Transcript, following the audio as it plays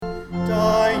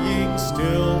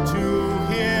Still to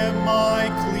him I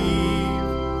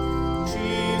cleave,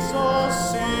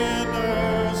 Jesus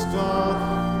sinners doth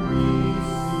receive.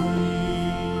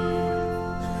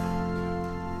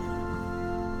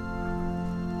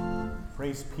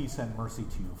 Praise, peace, and mercy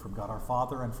to you from God our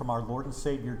Father and from our Lord and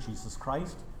Savior Jesus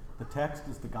Christ. The text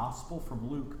is the Gospel from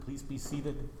Luke. Please be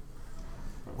seated.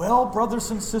 Well,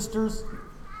 brothers and sisters,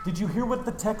 did you hear what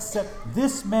the text said?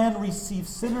 This man receives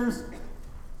sinners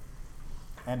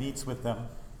and eats with them.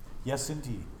 Yes,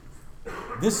 indeed.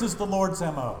 This is the Lord's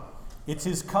M.O. It's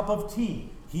his cup of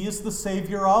tea. He is the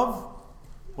Savior of,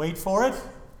 wait for it,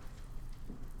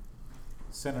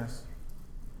 sinners.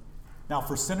 Now,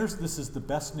 for sinners, this is the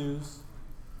best news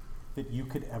that you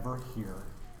could ever hear.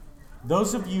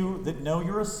 Those of you that know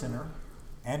you're a sinner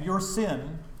and your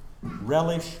sin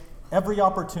relish every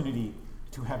opportunity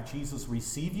to have Jesus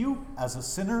receive you as a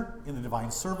sinner in the divine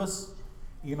service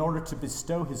in order to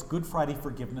bestow his Good Friday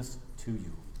forgiveness to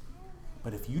you.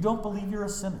 But if you don't believe you're a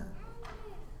sinner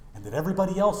and that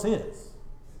everybody else is,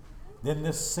 then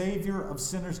this Savior of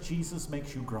sinners, Jesus,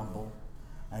 makes you grumble,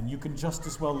 and you can just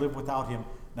as well live without him,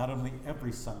 not only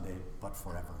every Sunday, but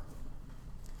forever.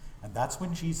 And that's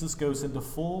when Jesus goes into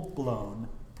full-blown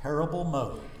parable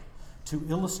mode to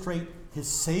illustrate his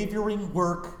savioring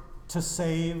work to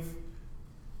save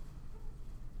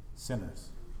sinners.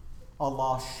 A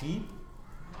lost sheep,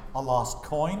 a lost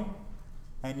coin,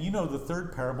 and you know the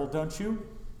third parable, don't you?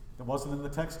 It wasn't in the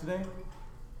text today.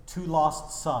 2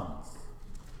 lost sons.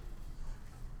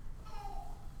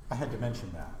 I had to mention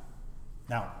that.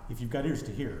 Now, if you've got ears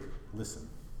to hear, listen.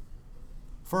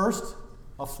 First,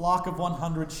 a flock of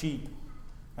 100 sheep,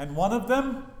 and one of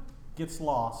them gets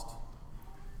lost.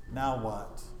 Now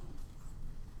what?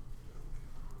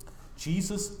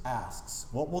 Jesus asks,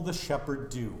 what will the shepherd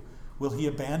do? Will he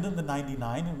abandon the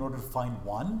 99 in order to find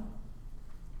one?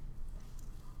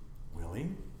 Will he?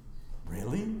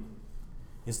 Really?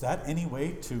 Is that any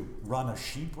way to run a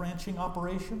sheep ranching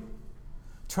operation?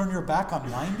 Turn your back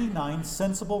on 99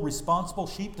 sensible, responsible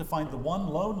sheep to find the one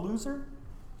lone loser?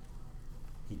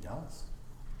 He does.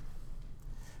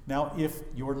 Now, if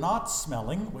you're not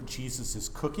smelling what Jesus is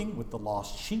cooking with the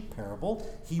lost sheep parable,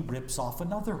 he rips off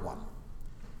another one.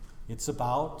 It's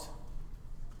about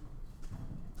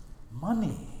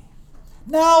money.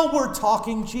 Now we're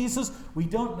talking, Jesus. We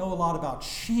don't know a lot about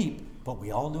sheep, but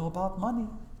we all know about money.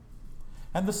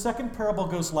 And the second parable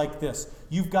goes like this.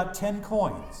 You've got 10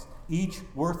 coins, each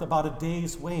worth about a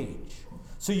day's wage.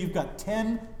 So you've got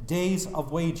 10 days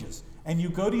of wages. And you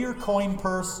go to your coin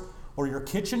purse or your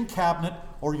kitchen cabinet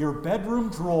or your bedroom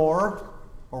drawer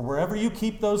or wherever you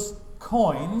keep those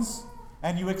coins,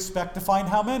 and you expect to find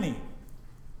how many?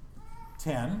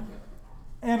 10.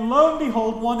 And lo and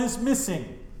behold, one is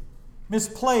missing,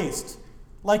 misplaced,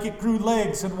 like it grew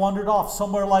legs and wandered off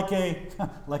somewhere like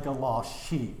a lost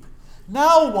sheep.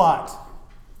 Now what?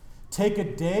 Take a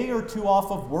day or two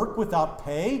off of work without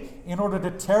pay in order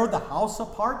to tear the house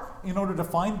apart in order to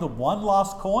find the one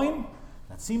lost coin?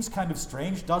 That seems kind of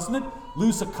strange, doesn't it?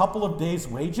 Lose a couple of days'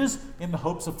 wages in the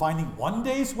hopes of finding one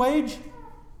day's wage?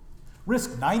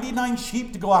 Risk 99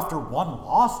 sheep to go after one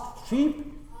lost sheep?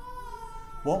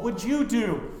 What would you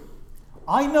do?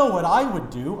 I know what I would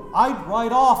do. I'd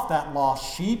write off that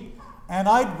lost sheep, and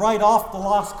I'd write off the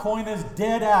lost coin as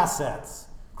dead assets.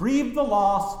 Grieve the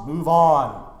loss, move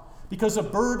on. Because a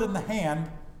bird in the hand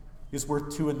is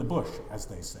worth 2 in the bush, as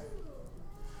they say.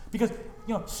 Because,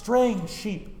 straying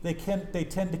sheep, they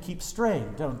tend to keep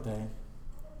straying, don't they?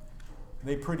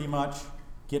 They pretty much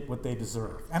get what they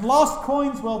deserve. And lost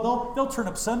coins, well, they'll turn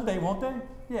up Sunday, won't they?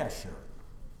 Yeah, sure.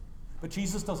 But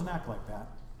Jesus doesn't act like that.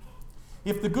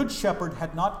 If the Good Shepherd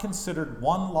had not considered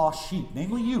one lost sheep,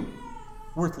 namely you,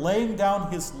 worth laying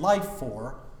down his life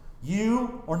for,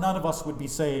 you or none of us would be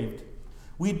saved.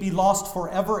 We'd be lost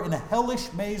forever in a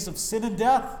hellish maze of sin and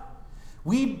death.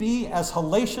 We'd be as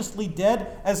hellaciously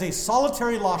dead as a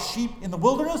solitary lost sheep in the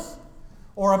wilderness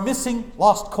or a missing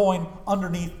lost coin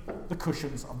underneath the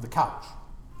cushions of the couch.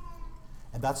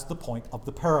 And that's the point of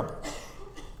the parable.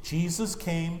 Jesus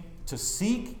came to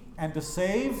seek and to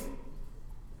save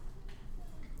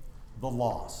the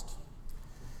lost.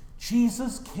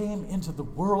 Jesus came into the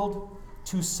world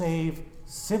to save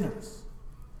sinners.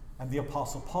 And the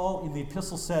Apostle Paul in the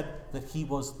epistle said that he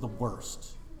was the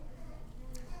worst.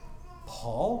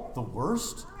 Paul, the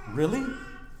worst? Really?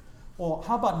 Well,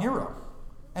 how about Nero?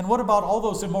 And what about all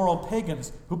those immoral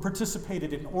pagans who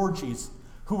participated in orgies,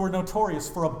 who were notorious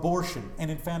for abortion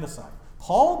and infanticide?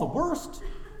 Paul, the worst?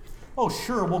 Oh,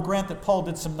 sure, we'll grant that Paul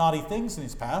did some naughty things in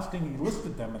his past, and he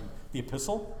listed them in the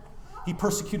epistle. He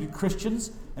persecuted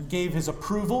Christians and gave his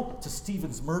approval to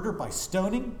Stephen's murder by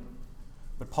stoning.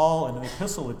 But Paul, in an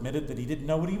epistle, admitted that he didn't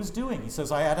know what he was doing. He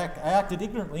says, I acted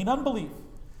ignorantly in unbelief.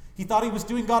 He thought he was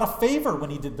doing God a favor when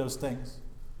he did those things.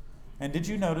 And did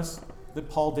you notice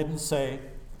that Paul didn't say,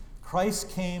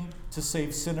 Christ came to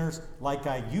save sinners like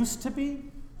I used to be?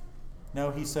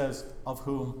 No, he says, of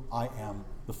whom I am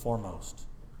the foremost.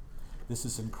 This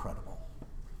is incredible.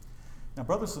 Now,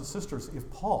 brothers and sisters, if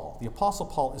Paul, the Apostle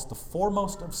Paul, is the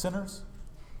foremost of sinners,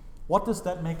 what does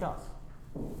that make us?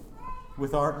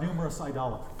 With our numerous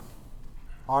idolatries,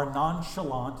 our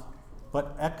nonchalant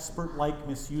but expert-like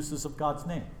misuses of God's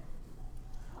name,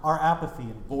 our apathy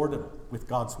and boredom with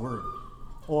God's word,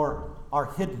 or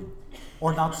our hidden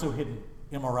or not so hidden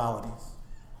immoralities.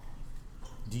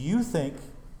 Do you think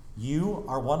you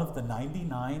are one of the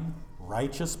 99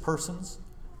 righteous persons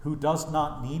who does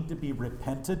not need to be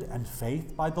repented and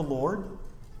faith by the Lord?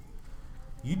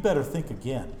 You'd better think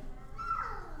again.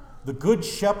 The good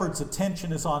shepherd's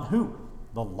attention is on who?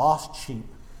 The lost sheep,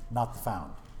 not the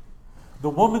found. The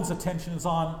woman's attention is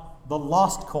on the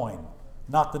lost coin,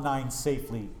 not the 9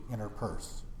 safely in her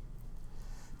purse.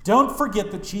 Don't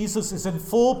forget that Jesus is in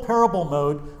full parable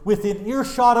mode within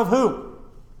earshot of who?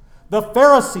 The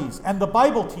Pharisees and the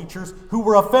Bible teachers who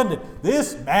were offended.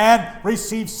 This man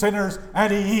receives sinners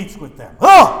and he eats with them.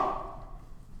 Ah!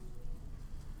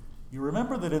 You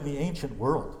remember that in the ancient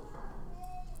world,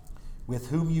 with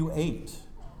whom you ate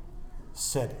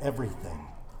said everything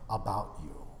about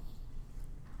you.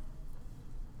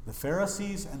 The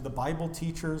Pharisees and the Bible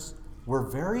teachers were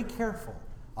very careful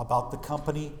about the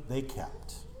company they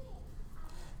kept.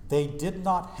 They did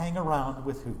not hang around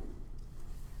with who?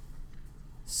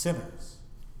 Sinners,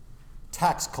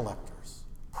 tax collectors,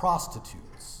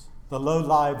 prostitutes, the low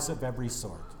lives of every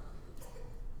sort.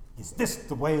 Is this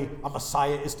the way a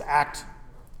Messiah is to act?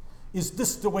 Is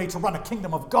this the way to run a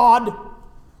kingdom of God?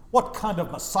 What kind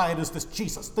of Messiah does this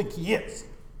Jesus think he is?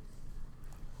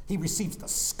 He receives the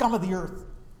scum of the earth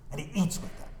and he eats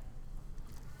with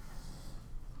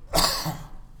them.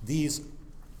 These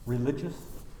religious,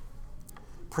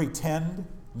 pretend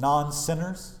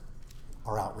non-sinners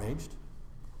are outraged.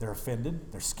 They're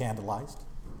offended. They're scandalized.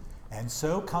 And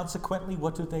so, consequently,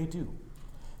 what do?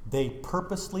 They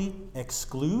purposely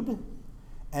exclude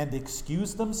and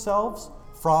excuse themselves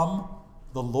from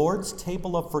the Lord's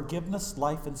table of forgiveness,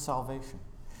 life, and salvation.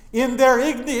 In their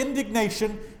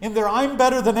indignation, in their I'm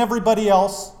better than everybody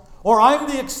else, or I'm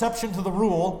the exception to the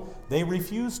rule, they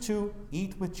refuse to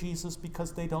eat with Jesus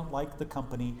because they don't like the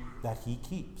company that he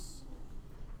keeps.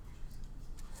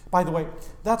 By the way,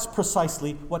 that's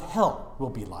precisely what hell will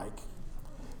be like.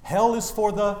 Hell is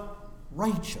for the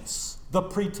righteous, the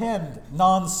pretend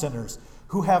non-sinners,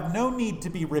 who have no need to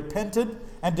be repented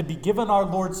and to be given our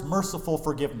Lord's merciful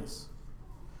forgiveness.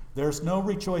 There's no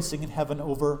rejoicing in heaven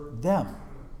over them.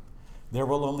 There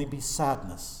will only be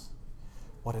sadness.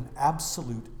 What an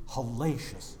absolute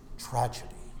hellacious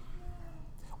tragedy.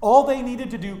 All they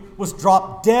needed to do was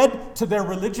drop dead to their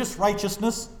religious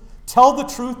righteousness, tell the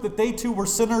truth that they too were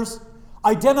sinners,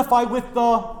 identify with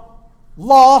the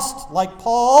lost, like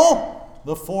Paul,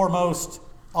 the foremost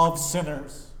of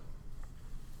sinners.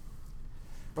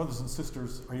 Brothers and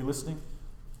sisters, are you listening?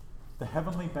 The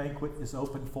heavenly banquet is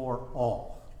open for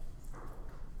all.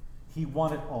 He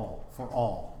won it all for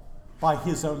all by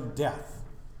his own death.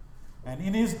 And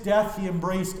in his death, he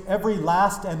embraced every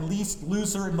last and least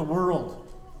loser in the world.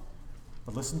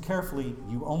 But listen carefully,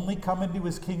 you only come into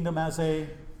his kingdom as a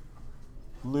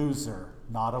loser,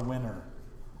 not a winner.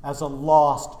 As a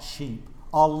lost sheep,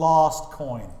 a lost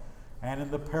coin. And in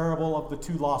the parable of the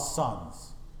 2 lost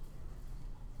sons,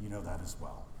 you know that as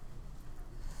well.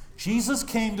 Jesus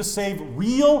came to save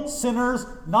real sinners,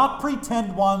 not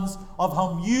pretend ones, of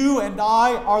whom you and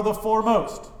I are the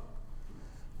foremost.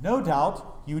 No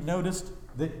doubt you noticed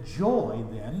that joy,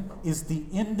 then, is the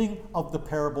ending of the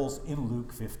parables in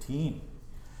Luke 15.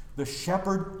 The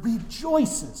shepherd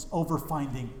rejoices over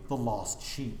finding the lost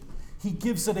sheep. He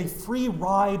gives it a free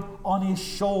ride on his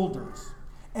shoulders.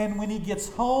 And when he gets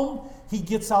home, he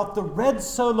gets out the red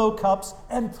Solo cups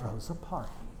and throws a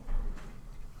party.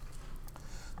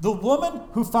 The woman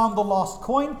who found the lost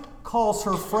coin calls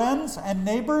her friends and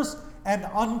neighbors and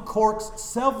uncorks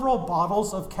several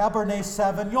bottles of Cabernet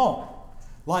Sauvignon,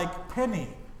 like Penny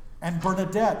and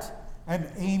Bernadette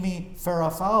and Amy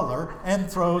Farrah Fowler, and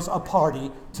throws a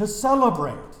party to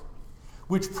celebrate,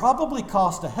 which probably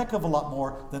cost a heck of a lot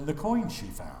more than the coin she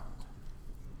found.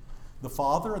 The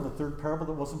father in the third parable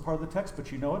that wasn't part of the text,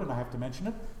 but you know it and I have to mention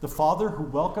it, the father who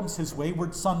welcomes his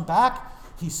wayward son back,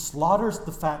 he slaughters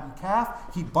the fattened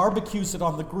calf, he barbecues it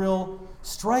on the grill,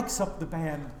 strikes up the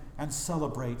band, and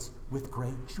celebrates with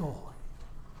great joy.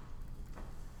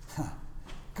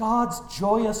 God's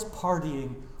joyous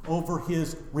partying over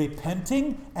his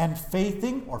repenting and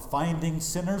faithing or finding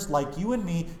sinners like you and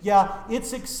me, yeah,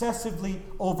 it's excessively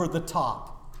over the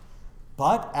top.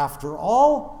 But after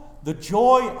all, the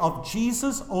joy of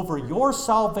Jesus over your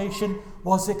salvation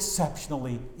was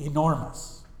exceptionally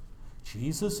enormous.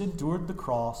 Jesus endured the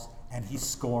cross and he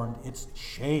scorned its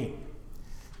shame.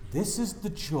 This is the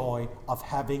joy of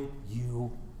having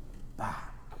you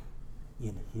back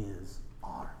in his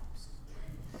arms.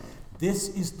 This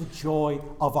is the joy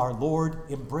of our Lord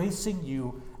embracing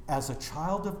you as a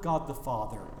child of God the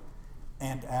Father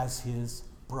and as his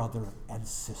brother and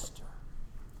sister.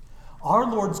 Our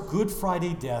Lord's Good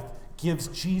Friday death gives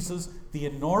Jesus the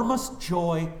enormous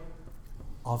joy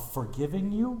of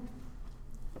forgiving you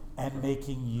and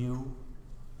making you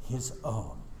his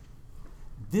own.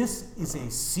 This is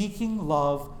a seeking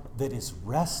love that is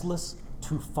restless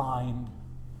to find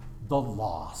the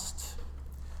lost.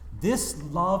 This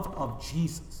love of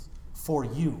Jesus for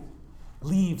you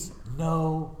leaves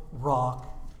no rock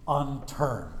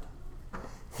unturned.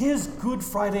 His Good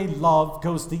Friday love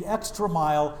goes the extra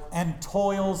mile and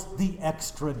toils the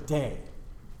extra day.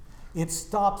 It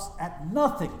stops at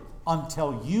nothing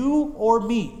until you or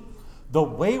me, the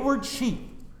wayward sheep,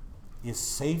 is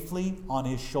safely on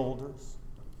his shoulders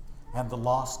and the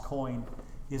lost coin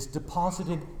is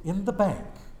deposited in the bank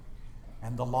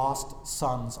and the lost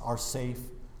sons are safe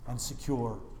and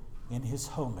secure in his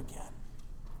home again.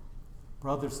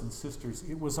 Brothers and sisters,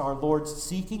 it was our Lord's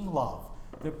seeking love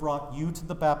that brought you to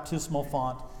the baptismal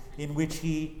font in which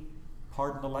he,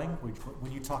 pardon the language, but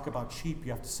when you talk about sheep,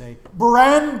 you have to say,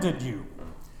 branded you.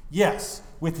 Yes,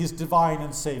 with his divine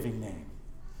and saving name.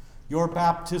 Your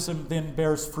baptism then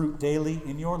bears fruit daily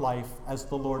in your life as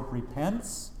the Lord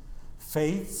repents,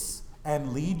 faiths,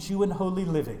 and leads you in holy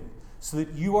living, so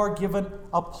that you are given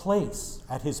a place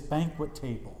at his banquet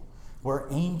table where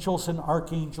angels and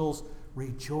archangels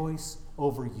rejoice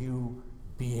over you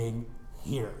being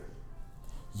here.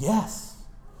 Yes,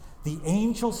 the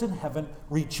angels in heaven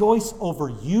rejoice over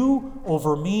you,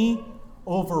 over me,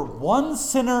 over one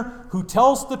sinner who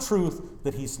tells the truth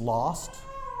that he's lost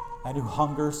and who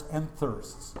hungers and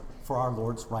thirsts for our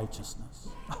Lord's righteousness.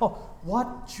 Oh,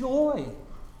 what joy!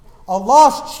 A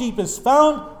lost sheep is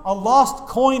found, a lost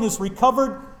coin is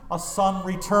recovered, a son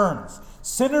returns.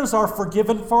 Sinners are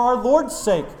forgiven for our Lord's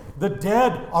sake. The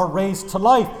dead are raised to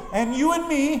life. And you and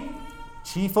me,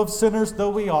 chief of sinners though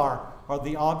we are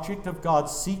the object of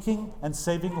God's seeking and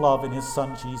saving love in his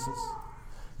Son Jesus.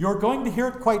 You're going to hear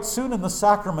it quite soon in the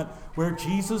sacrament where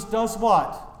Jesus does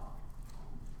what?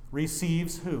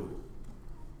 Receives who?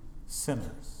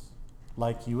 Sinners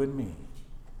like you and me.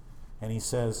 And he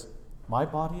says, my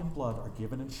body and blood are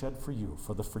given and shed for you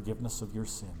for the forgiveness of your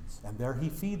sins. And there he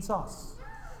feeds us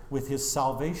with his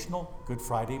salvational Good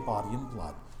Friday body and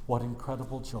blood. What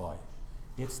incredible joy.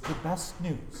 It's the best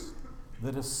news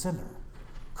that a sinner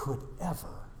could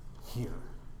ever hear.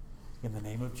 In the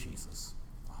name of Jesus.